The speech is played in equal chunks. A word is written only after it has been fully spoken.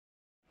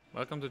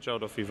Welcome to Joe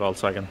Duffy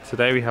Volkswagen.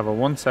 Today we have a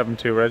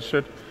 172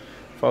 registered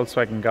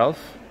Volkswagen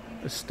Golf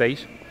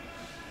Estate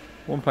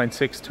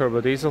 1.6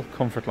 turbo diesel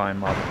comfort line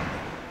model.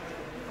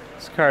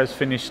 This car is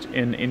finished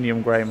in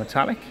indium grey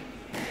metallic,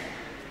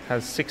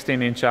 has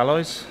 16-inch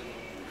alloys,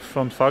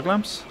 front fog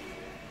lamps,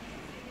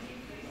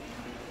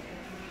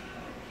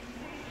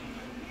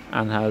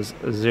 and has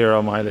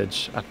 0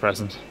 mileage at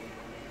present.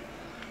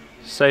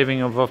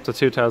 Saving of up to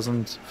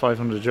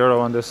 €2,500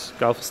 on this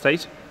Golf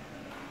Estate.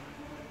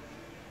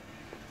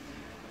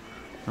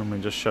 Let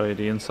me just show you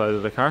the inside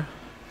of the car.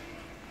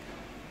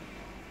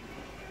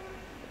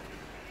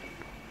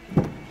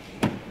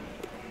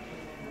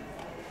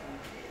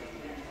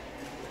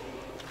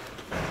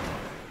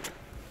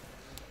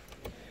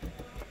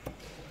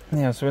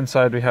 Yeah, so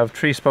inside we have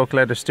 3-spoke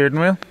leather steering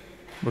wheel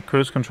with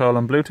cruise control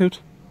and Bluetooth,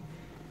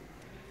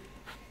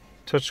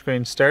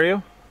 touchscreen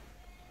stereo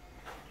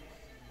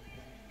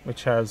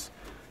which has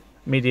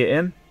media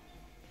in,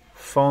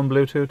 phone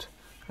Bluetooth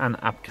and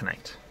app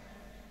connect.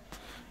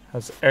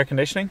 Has air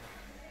conditioning,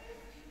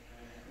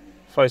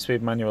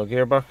 5-speed manual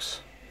gearbox,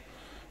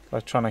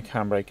 electronic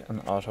handbrake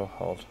and auto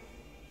hold.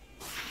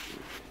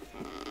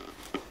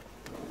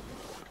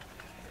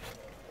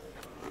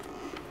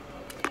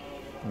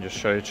 I'll just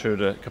show you through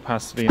the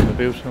capacity in the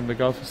boot on the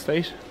Golf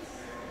Estate.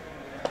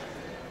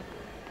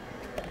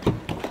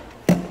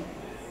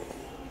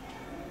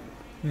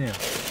 Yeah,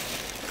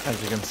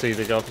 as you can see,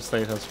 the Golf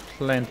Estate has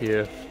plenty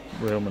of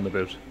room in the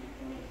boot.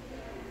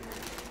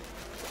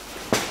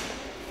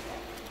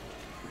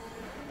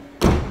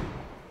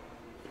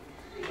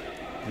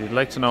 If you'd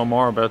like to know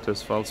more about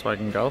this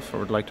Volkswagen Golf or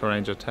would like to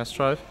arrange a test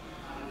drive,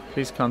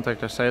 please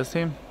contact our sales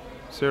team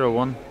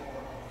 01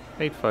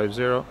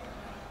 850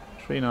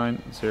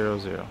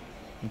 3900.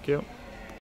 Thank you.